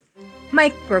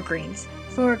Microgreens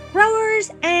for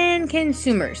growers and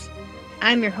consumers.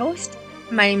 I'm your host.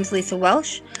 My name is Lisa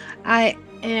Welsh. I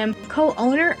am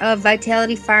co-owner of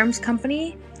Vitality Farms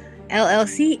Company,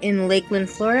 LLC in Lakeland,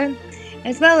 Florida,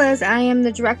 as well as I am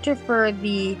the director for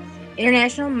the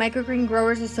International Microgreen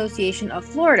Growers Association of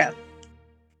Florida.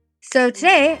 So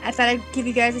today, I thought I'd give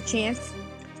you guys a chance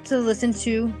to listen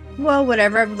to,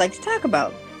 whatever I would like to talk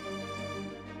about.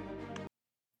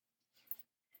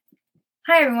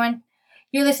 Hi everyone,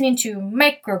 you're listening to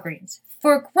Microgreens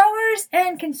for growers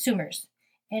and consumers,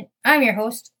 and I'm your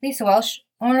host, Lisa Welsh,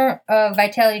 owner of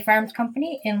Vitality Farms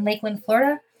Company in Lakeland,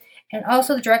 Florida, and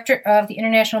also the director of the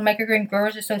International Microgreen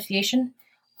Growers Association,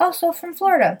 also from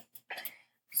Florida.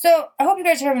 So I hope you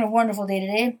guys are having a wonderful day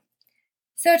today.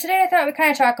 So today I thought we'd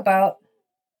kind of talk about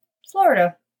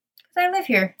Florida, because I live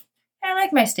here, and I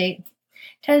like my state. It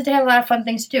tends to have a lot of fun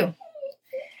things to do.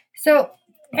 So,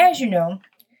 as you know,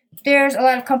 there's a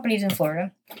lot of companies in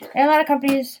Florida, and a lot of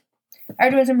companies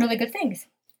are doing some really good things.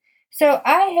 So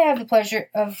I have the pleasure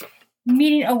of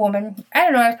meeting a woman, I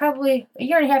was probably a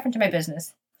year and a half into my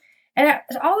business. And I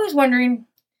was always wondering,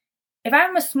 if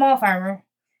I'm a small farmer,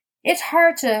 it's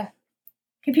hard to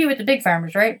compete with the big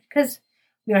farmers, right? Because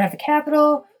we don't have the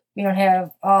capital, we don't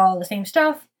have all the same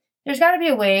stuff. There's got to be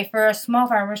a way for us small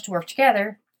farmers to work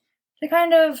together to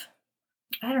kind of,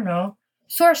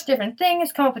 source different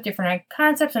things, come up with different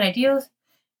concepts and ideals.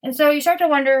 And so you start to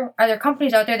wonder, are there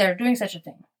companies out there that are doing such a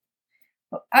thing?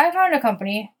 Well, I found a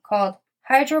company called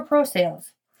HydroPro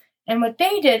Sales. And what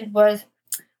they did was,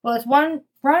 it's run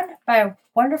by a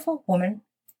wonderful woman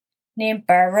named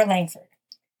Barbara Langford.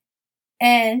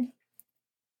 And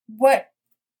what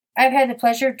I've had the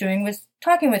pleasure of doing was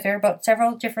talking with her about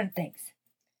several different things.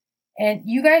 And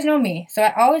you guys know me, so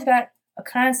I always got a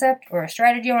concept or a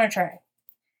strategy I want to try.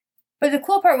 But the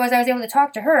cool part was I was able to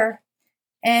talk to her,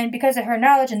 and because of her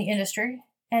knowledge in the industry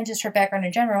and just her background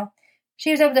in general,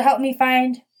 she was able to help me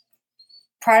find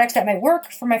products that might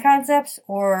work for my concepts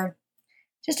or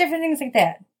just different things like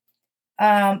that.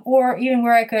 Or even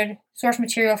where I could source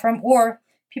material from or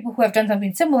people who have done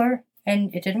something similar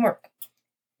and it didn't work.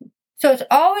 So it's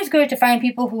always good to find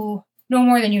people who know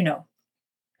more than you know.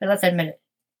 But let's admit it.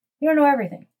 You don't know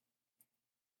everything.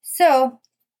 So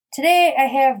today I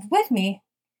have with me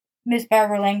Miss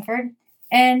Barbara Langford,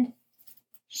 and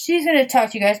she's going to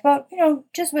talk to you guys about,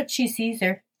 just what she sees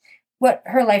or what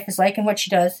her life is like and what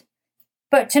she does.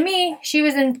 But to me, she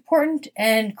was an important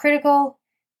and critical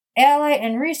ally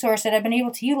and resource that I've been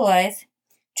able to utilize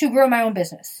to grow my own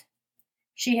business.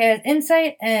 She has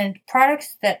insight and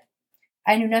products that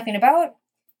I knew nothing about,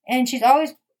 and she's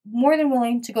always more than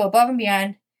willing to go above and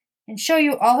beyond and show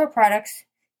you all her products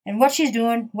and what she's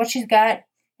doing, what she's got,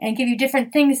 and give you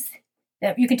different things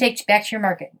that you can take back to your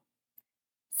market.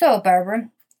 So,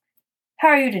 Barbara, how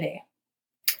are you today?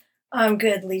 I'm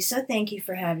good, Lisa. Thank you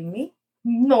for having me.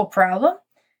 No problem.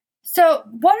 So,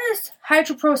 what does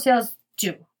HydroPro Sales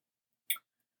do?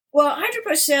 Well,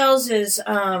 HydroPro Sales is,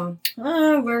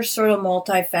 we're sort of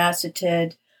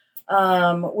multifaceted.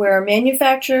 We're a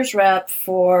manufacturer's rep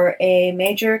for a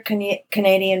major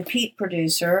Canadian peat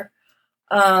producer.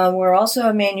 We're also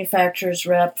a manufacturer's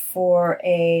rep for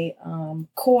a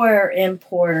coir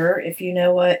importer, if you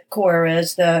know what coir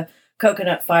is, the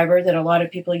coconut fiber that a lot of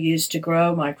people use to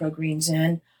grow microgreens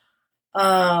in.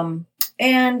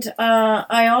 And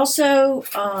I also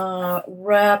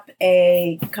rep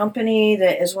a company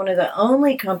that is one of the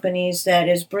only companies that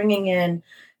is bringing in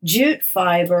jute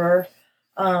fiber,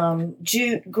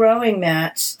 jute growing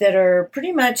mats that are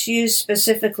pretty much used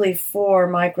specifically for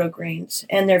microgreens,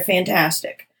 and they're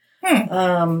fantastic.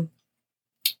 A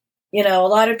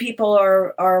lot of people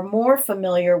are more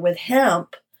familiar with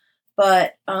hemp,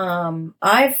 but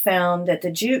I've found that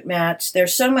the jute mats, they're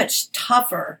so much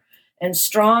tougher and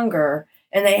stronger,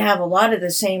 and they have a lot of the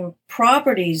same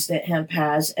properties that hemp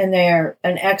has, and they're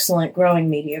an excellent growing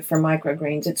media for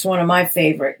microgreens. It's one of my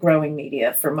favorite growing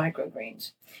media for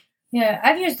microgreens. Yeah,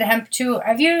 I've used the hemp too.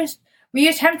 We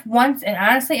used hemp once, and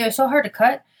honestly, it was so hard to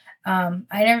cut. I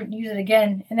never used it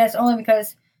again, and that's only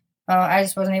because I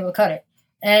just wasn't able to cut it.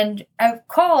 And I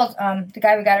called the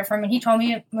guy we got it from, and he told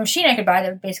me a machine I could buy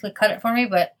that would basically cut it for me.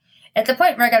 But at the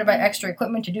point where I got to buy extra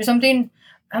equipment to do something,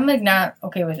 I'm not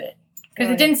okay with it because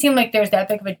It didn't seem like there was that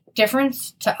big of a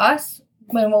difference to us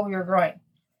when what we were growing.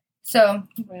 So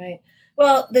right.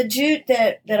 Well, the jute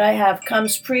that I have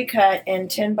comes pre-cut in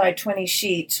 10 by 20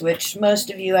 sheets, which most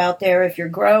of you out there, if you're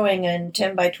growing in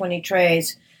 10 by 20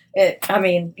 trays, you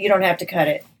don't have to cut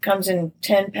it. It comes in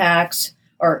 10 packs,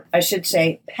 or I should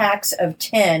say packs of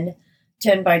 10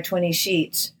 by 20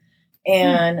 sheets.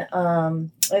 And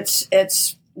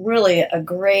it's really a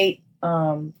great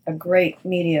a great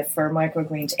media for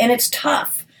microgreens. And it's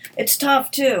tough. It's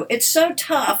tough too. It's so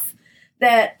tough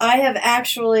that I have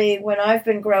actually, when I've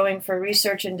been growing for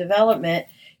research and development,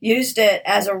 used it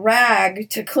as a rag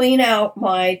to clean out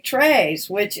my trays,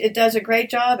 which it does a great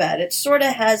job at. It sort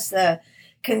of has the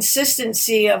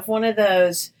consistency of one of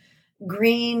those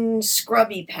green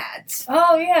scrubby pads.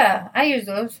 Oh, yeah. I use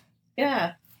those.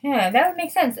 Yeah. Yeah, that would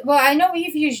make sense. Well, I know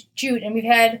we've used jute, and we've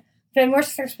had more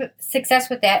success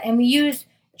with that. And we use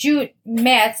jute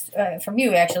mats from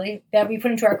you, actually, that we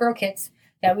put into our grow kits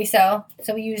that we sell.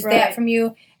 So we use that from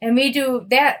you. And we do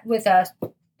that with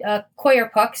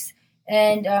coir pucks.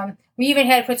 And we even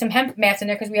had to put some hemp mats in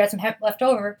there because we had some hemp left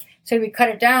over. So we would cut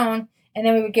it down, and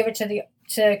then we would give it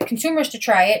to consumers to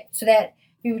try it, so that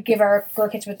we would give our grow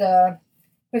kits with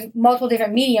multiple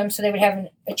different mediums, so they would have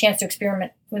a chance to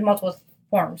experiment with multiple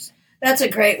forms. That's a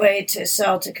great way to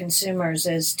sell to consumers,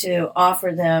 is to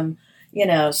offer them,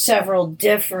 several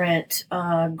different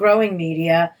growing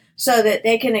media so that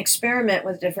they can experiment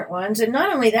with different ones. And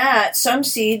not only that, some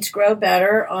seeds grow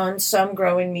better on some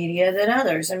growing media than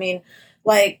others. I mean,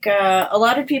 a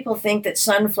lot of people think that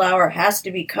sunflower has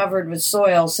to be covered with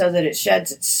soil so that it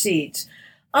sheds its seeds.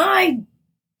 I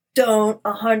don't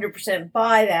 100%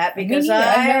 buy that, because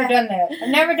I've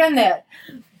never done that.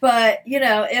 But,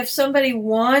 if somebody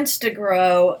wants to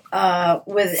grow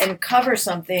and cover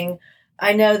something,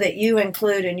 I know that you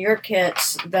include in your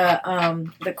kits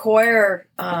the coir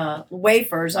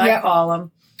wafers, I call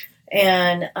them.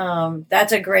 And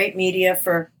that's a great media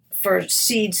for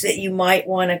seeds that you might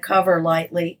want to cover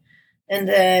lightly. And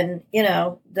then,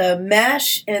 the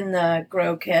mesh in the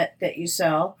grow kit that you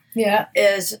sell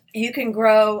is you can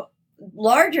grow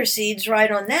larger seeds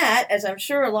right on that, as I'm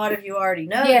sure a lot of you already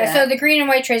know. Yeah, so the green and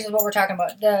white trays is what we're talking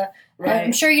about.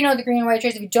 I'm sure you know the green and white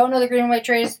trays. If you don't know the green and white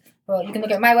trays, well, you can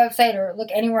look at my website or look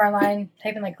anywhere online,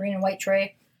 type in green and white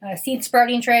tray, seed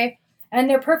sprouting tray, and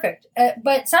they're perfect.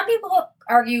 But some people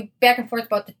argue back and forth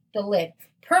about the lid.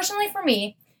 Personally, for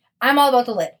me, I'm all about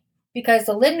the lid, because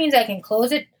the lid means I can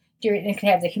close it. It can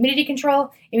have the humidity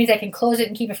control. It means I can close it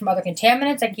and keep it from other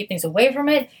contaminants. I can keep things away from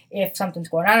it. If something's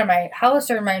going on in my house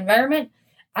or in my environment,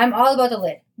 I'm all about the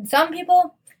lid. And some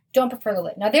people don't prefer the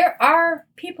lid. Now, there are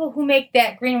people who make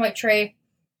that green and white tray.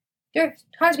 There are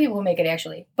tons of people who make it,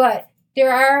 actually. But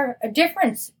there are a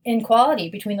difference in quality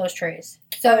between those trays.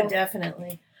 So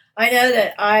definitely. I know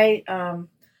that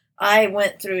I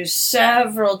went through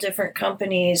several different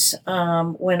companies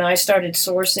when I started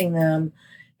sourcing them.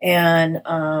 And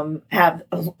I have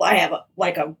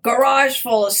a garage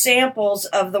full of samples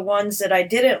of the ones that I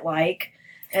didn't like,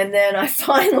 and then I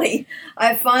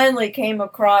finally came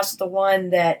across the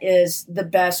one that is the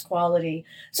best quality.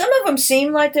 Some of them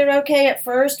seem like they're okay at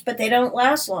first, but they don't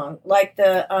last long. Like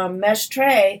the mesh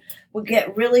tray will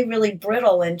get really, really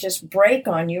brittle and just break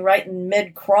on you right in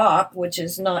mid crop, which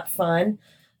is not fun.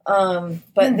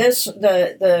 But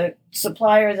the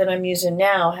supplier that I'm using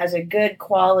now has a good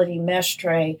quality mesh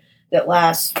tray that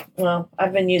lasts. Well,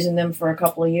 I've been using them for a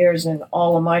couple of years, and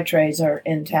all of my trays are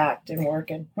intact and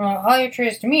working. Well, all your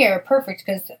trays to me are perfect,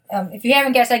 because if you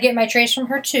haven't guessed, I get my trays from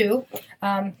her too,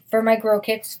 for my grow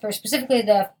kits, for specifically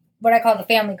what I call the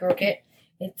family grow kit.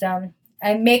 It's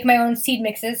I make my own seed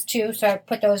mixes too, so I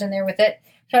put those in there with it.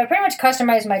 So I pretty much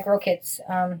customize my grow kits.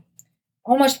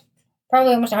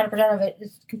 Probably almost 100% of it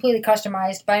is completely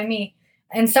customized by me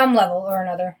in some level or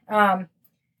another. And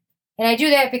I do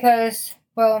that because,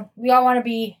 well, we all want to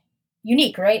be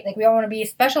unique, right? We all want to be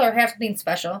special or have something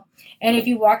special. And if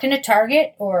you walked into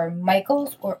Target or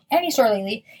Michael's or any store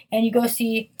lately and you go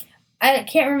see, I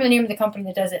can't remember the name of the company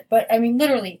that does it, but I mean,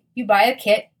 literally, you buy a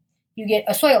kit, you get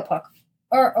a soil puck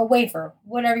or a wafer,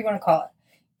 whatever you want to call it,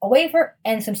 a wafer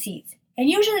and some seeds. And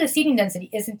usually the seeding density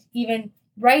isn't even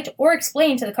right or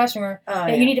explain to the customer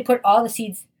that you need to put all the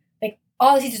seeds,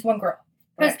 all the seeds is one grow.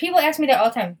 Because people ask me that all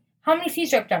the time. How many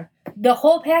seeds do I put down? The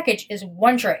whole package is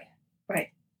one tray. Right.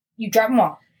 You drop them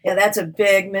all. Yeah, that's a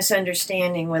big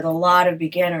misunderstanding with a lot of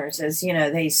beginners, as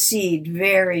they seed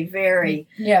very, very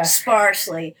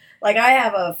sparsely. I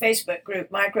have a Facebook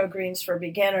group, Microgreens for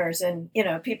Beginners, and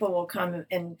people will come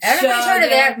and everybody's heard of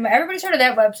that. Everybody's heard of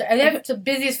that website. That's the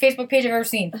busiest Facebook page I've ever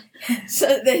seen.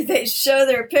 So they show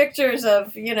their pictures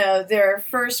of their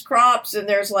first crops, and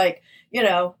there's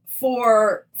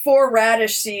four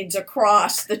radish seeds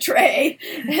across the tray,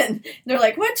 and they're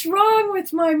like, "What's wrong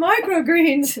with my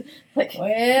microgreens?"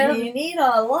 Well, you need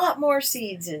a lot more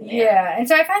seeds in there. Yeah, and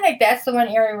so I find that's the one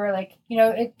area where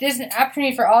there's an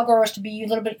opportunity for all growers to be a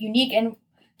little bit unique and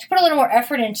to put a little more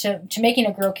effort into making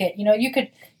a grow kit. You could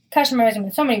customize them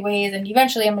in so many ways, and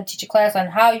eventually I'm going to teach a class on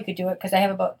how you could do it, because I have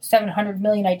about 700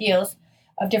 million ideas.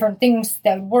 of different things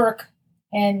that would work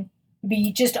and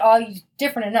be just all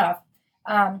different enough.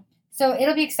 So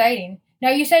it'll be exciting. Now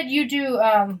you said you do.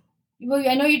 Well,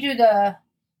 I know you do the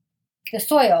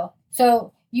soil.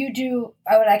 So you do.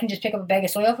 I can just pick up a bag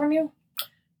of soil from you.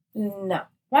 No.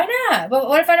 Why not? But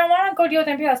what if I don't want to go deal with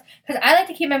anybody else? Because I like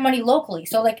to keep my money locally.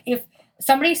 So like if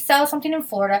somebody sells something in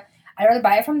Florida, I'd rather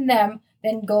buy it from them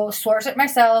than go source it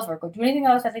myself or go do anything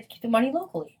else. I'd like to keep the money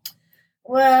locally.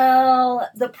 Well,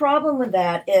 the problem with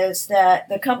that is that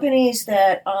the companies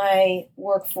that I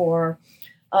work for,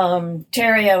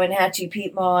 Terrio and Hatchie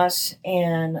Peat Moss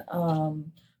and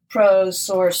Pros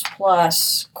Source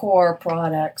Plus Core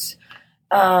products,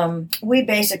 we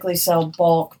basically sell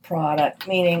bulk product,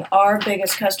 meaning our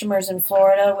biggest customers in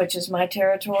Florida, which is my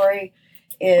territory,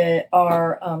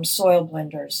 are soil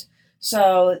blenders.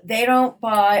 So they don't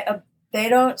buy a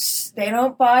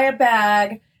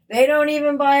bag. They don't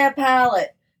even buy a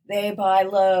pallet. They buy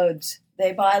loads.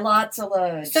 They buy lots of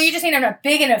loads. So you're just saying I'm not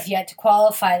big enough yet to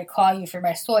qualify to call you for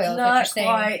my soil. Not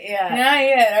quite yet. Not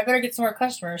yet. I better get some more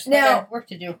customers. Now, I got work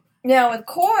to do. Now with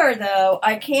Core, though,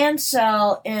 I can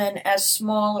sell in as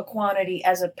small a quantity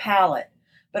as a pallet.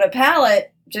 But a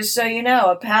pallet, just so you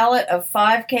know, a pallet of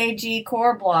 5 kg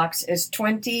Core blocks is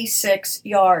 26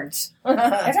 yards.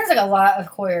 That sounds like a lot of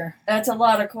coir. That's a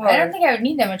lot of Core. I don't think I would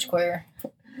need that much coir.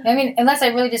 I mean, unless I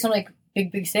really just want like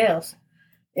big sales.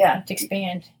 Yeah. To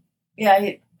expand.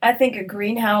 Yeah, I think a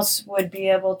greenhouse would be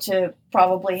able to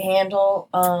probably handle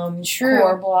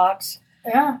Core blocks.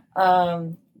 Yeah.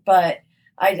 But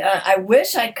I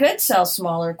wish I could sell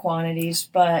smaller quantities,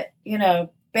 but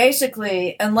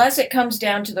basically, unless it comes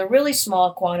down to the really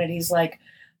small quantities, like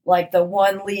the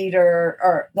 1 liter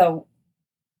or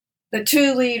the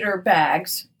 2 liter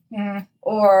bags,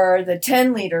 or the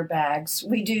 10 liter bags,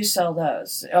 we do sell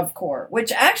those of Core.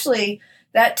 Which actually,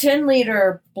 that 10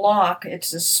 liter block,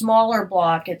 it's a smaller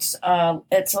block. It's a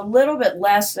little bit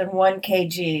less than 1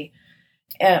 kg,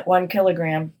 1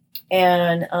 kilogram.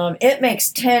 And it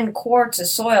makes 10 quarts of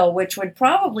soil, which would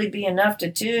probably be enough to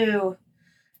do,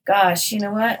 gosh, you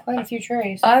know what? Quite a few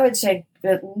trays. I would say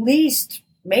at least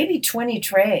maybe 20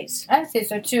 trays. I'd say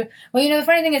so, too. Well, the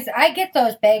funny thing is, I get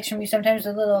those bags from you sometimes,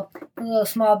 the little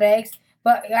small bags,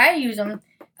 but I use them.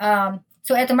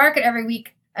 So at the market every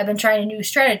week, I've been trying a new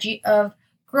strategy of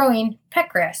growing pet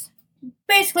grass.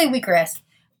 Basically wheatgrass.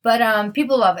 But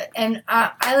people love it. And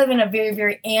I live in a very,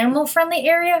 very animal-friendly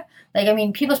area. Like, I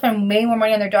mean, people spend way more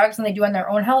money on their dogs than they do on their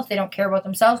own health. They don't care about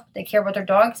themselves, but they care about their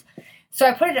dogs. So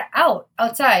I put it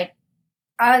outside,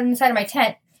 on the side of my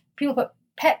tent. People put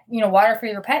water for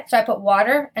your pet. So I put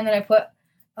water, and then I put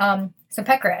some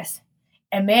pet grass.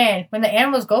 And man, when the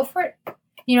animals go for it,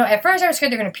 at first I was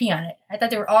scared they were going to pee on it. I thought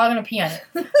they were all going to pee on it.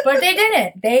 But they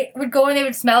didn't. They would go and they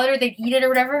would smell it or they'd eat it or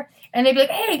whatever. And they'd be like,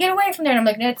 hey, get away from there. And I'm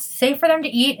like, no, it's safe for them to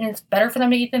eat and it's better for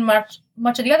them to eat than much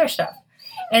of the other stuff.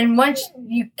 And once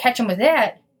you catch them with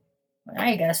that, now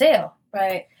you got a sale.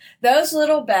 Right. Those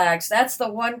little bags, that's the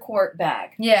 1 quart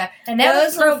bag. Yeah. And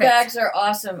those little bags are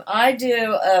awesome. I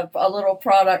do a little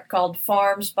product called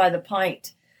Farms by the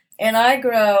Pint. And I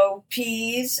grow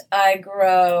peas, I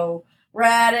grow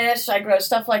radish, I grow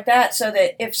stuff like that, so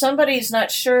that if somebody's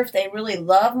not sure if they really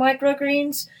love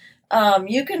microgreens,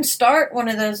 you can start one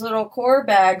of those little Core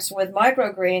bags with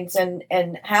microgreens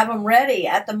and have them ready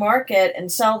at the market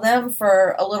and sell them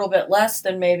for a little bit less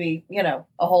than maybe, a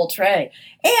whole tray.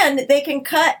 And they can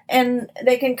cut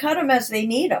them as they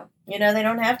need them. They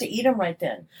don't have to eat them right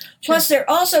then. Sure. Plus, they're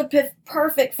also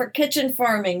perfect for kitchen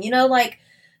farming, like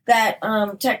that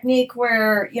technique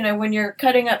where, when you're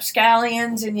cutting up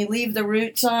scallions and you leave the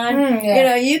roots on,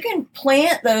 you can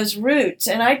plant those roots.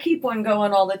 And I keep one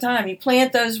going all the time. You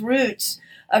plant those roots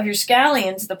of your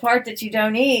scallions, the part that you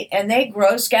don't eat, and they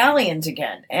grow scallions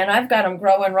again. And I've got them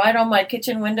growing right on my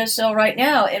kitchen windowsill right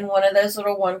now in one of those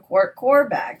little 1 quart Core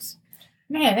bags.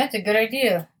 Man, that's a good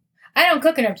idea. I don't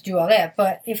cook enough to do all that,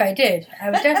 but if I did,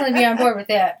 I would definitely be on board with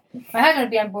that. My husband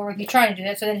would be on board with me trying to do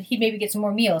that so that he'd maybe get some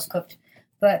more meals cooked.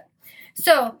 But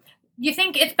so you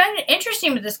think it's been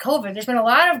interesting with this COVID? There's been a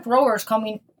lot of growers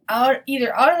coming out,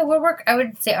 either out of the woodwork. I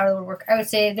would say out of the woodwork. I would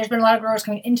say there's been a lot of growers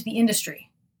coming into the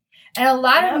industry, and a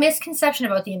lot of misconception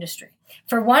about the industry.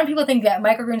 For one, people think that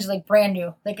microgreens is like brand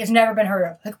new, like it's never been heard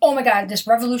of. Like, oh my God, this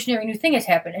revolutionary new thing has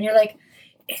happened, and you're like,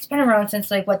 it's been around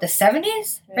since like what, the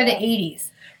 70s or the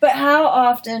 80s. But how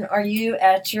often are you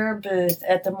at your booth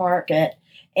at the market?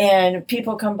 And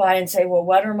people come by and say, well,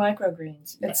 what are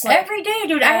microgreens? It's like every day,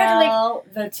 dude. I have to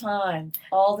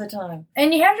all the time.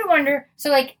 And you have to wonder, so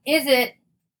like, is it,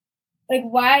 like,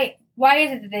 why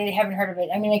is it that they haven't heard of it?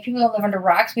 I mean, like, people don't live under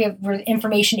rocks. We have, we're the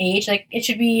information age. Like, it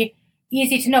should be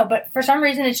easy to know. But for some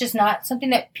reason, it's just not something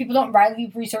that people don't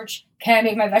widely research. Can I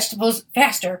make my vegetables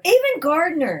faster? Even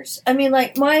gardeners. I mean,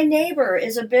 like, my neighbor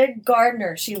is a big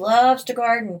gardener. She loves to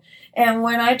garden. And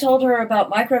when I told her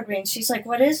about microgreens, she's like,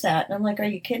 what is that? And I'm like, are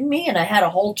you kidding me? And I had a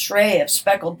whole tray of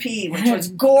speckled pea, which was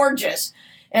gorgeous.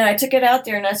 And I took it out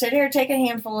there and I said, here, take a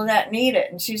handful of that and eat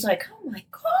it. And she's like, oh my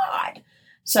God.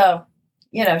 So,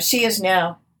 you know, she is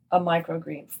now a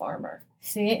microgreen farmer.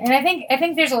 See, and I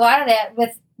think there's a lot of that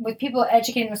with people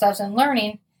educating themselves and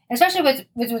learning, especially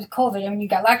with COVID. I mean, you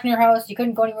got locked in your house, you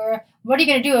couldn't go anywhere. What are you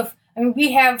going to do if, I mean,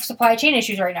 we have supply chain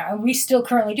issues right now, and we still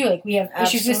currently do. Like, we have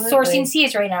issues with sourcing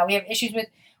seeds right now. We have issues with,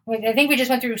 I think we just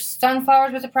went through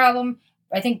sunflowers was a problem.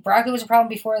 I think broccoli was a problem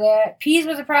before that. Peas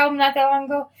was a problem not that long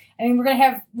ago. I mean, we're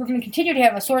going to continue to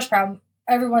have a source problem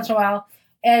every once in a while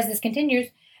as this continues.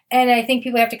 And I think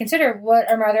people have to consider,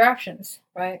 what are my other options?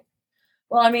 Right.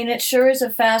 Well, I mean, it sure is a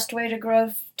fast way to grow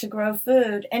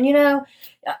food. And, you know,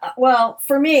 well,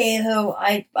 for me, who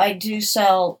I do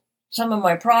sell some of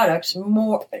my products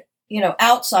more, you know,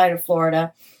 outside of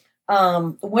Florida,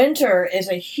 winter is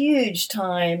a huge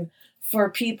time for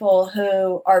people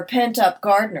who are pent-up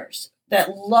gardeners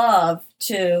that love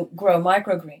to grow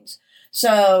microgreens.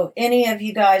 So any of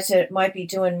you guys that might be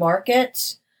doing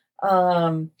markets,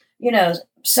 you know,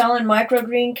 selling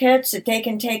microgreen kits that they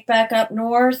can take back up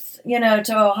north, you know,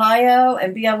 to Ohio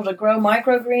and be able to grow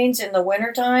microgreens in the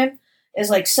wintertime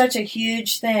is like such a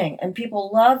huge thing. And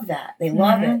people love that. They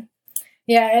love it.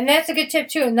 Yeah, and that's a good tip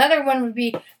too. Another one would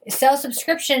be sell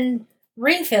subscription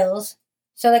refills.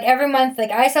 So like every month,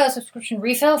 like I sell a subscription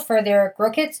refill for their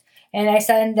grow kits, and I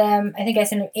send them, I think I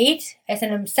send them 8. I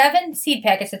send them 7 seed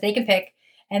packets that they can pick,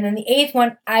 and then the 8th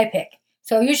one I pick.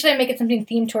 So usually I make it something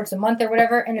themed towards the month or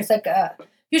whatever, and it's like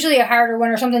usually a harder one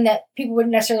or something that people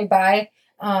wouldn't necessarily buy,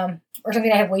 or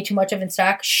something I have way too much of in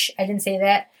stock. Shh, I didn't say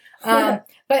that.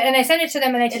 And I send it to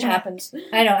them, and I teach them. It happens.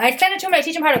 I know. I send it to them, and I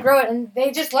teach them how to grow it, and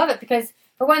they just love it because,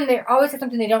 for one, they always have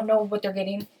something they don't know what they're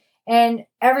getting, and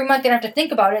every month they don't have to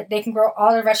think about it. They can grow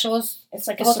all their vegetables. It's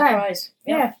like a surprise.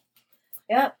 Yeah.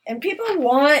 Yeah, and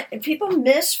people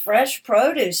miss fresh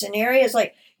produce in areas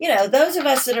like, you know, those of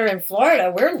us that are in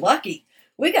Florida, we're lucky.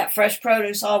 We got fresh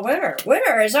produce all winter.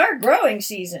 Winter is our growing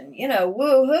season, you know,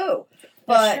 woo-hoo.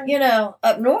 But, you know,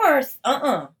 up north,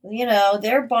 you know,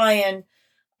 they're buying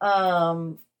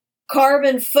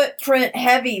carbon footprint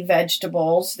heavy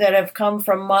vegetables that have come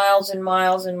from miles and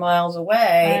miles and miles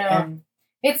away. And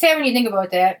it's sad when you think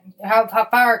about that, how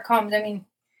far it comes. I mean,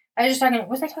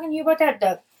 was I talking to you about that,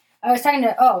 Doug? I was talking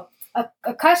to,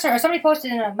 a customer, or somebody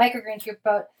posted in a microgreens group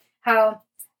about how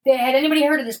had anybody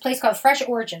heard of this place called Fresh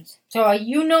Origins? So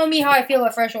you know me how I feel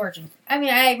about Fresh Origins. I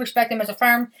mean, I respect them as a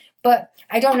farm, but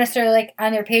I don't necessarily like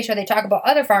on their page how they talk about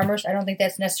other farmers. I don't think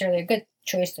that's necessarily a good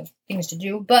choice of things to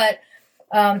do, but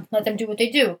let them do what they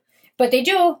do. But they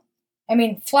do, I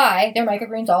mean, fly their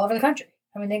microgreens all over the country.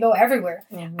 I mean, they go everywhere.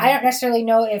 Mm-hmm. I don't necessarily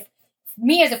know if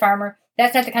me as a farmer,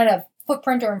 that's not the kind of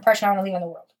footprint or impression I want to leave on the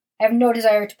world. I have no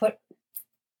desire to put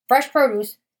fresh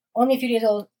produce, only a few days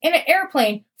old, in an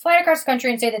airplane, fly across the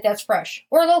country and say that that's fresh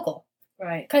or local.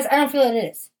 Right. Because I don't feel it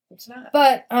is. It's not.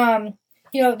 But,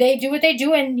 you know, they do what they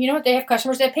do, and, you know, they have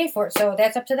customers that pay for it, so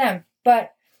that's up to them.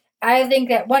 But I think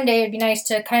that one day it'd be nice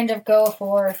to kind of go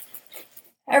for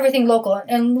everything local.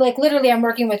 And, like, literally I'm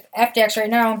working with FDAX right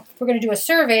now. We're going to do a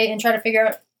survey and try to figure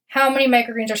out how many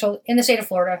microgreens are sold in the state of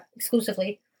Florida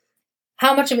exclusively,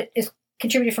 how much of it is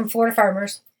contributed from Florida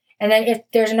farmers, and then if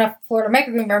there's enough Florida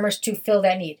microgreen farmers to fill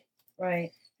that need.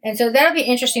 Right. And so that'll be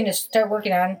interesting to start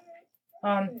working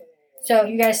on. So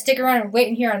you guys stick around and wait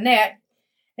and hear on that.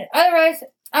 And otherwise,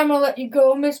 I'm going to let you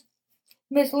go, Miss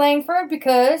Langford,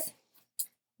 because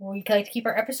we like to keep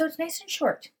our episodes nice and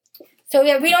short. So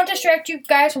yeah, we don't distract you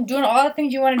guys from doing all the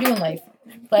things you want to do in life.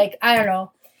 Like, I don't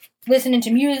know, listening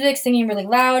to music, singing really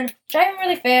loud, driving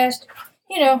really fast,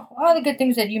 you know, all the good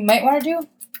things that you might want to do,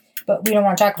 but we don't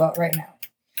want to talk about right now.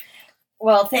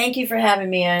 Well, thank you for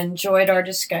having me. I enjoyed our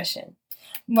discussion.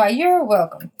 Why, you're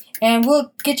welcome. And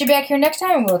we'll get you back here next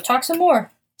time and we'll talk some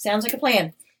more. Sounds like a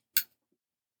plan.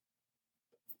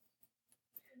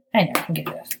 I know, I can get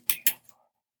this.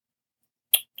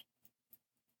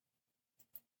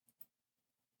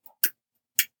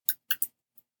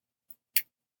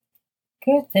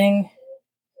 Good thing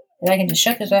that I can just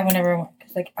shut this off whenever I want.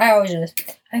 Because, like, I always do this.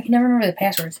 I can never remember the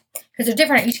passwords. Because they're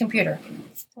different on each computer.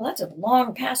 Well, that's a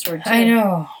long password, too. I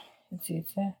know. Let's see.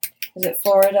 Is it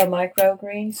Florida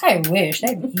microgreens? I wish.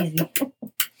 That'd be easy.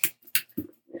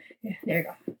 Yeah, there you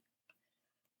go.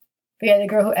 But yeah, the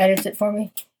girl who edits it for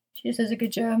me, she just does a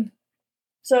good job.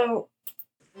 So,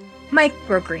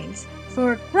 microgreens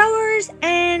for growers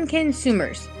and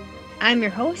consumers. I'm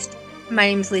your host. My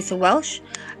name is Lisa Welsh.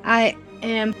 I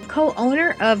am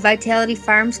co-owner of Vitality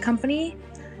Farms Company,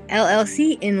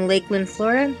 LLC in Lakeland,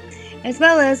 Florida, as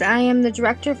well as I am the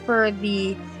director for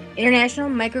the International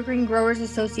Microgreen Growers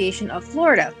Association of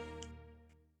Florida.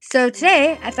 So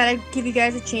today, I thought I'd give you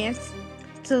guys a chance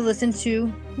to listen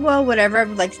to, well, whatever I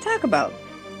would like to talk about.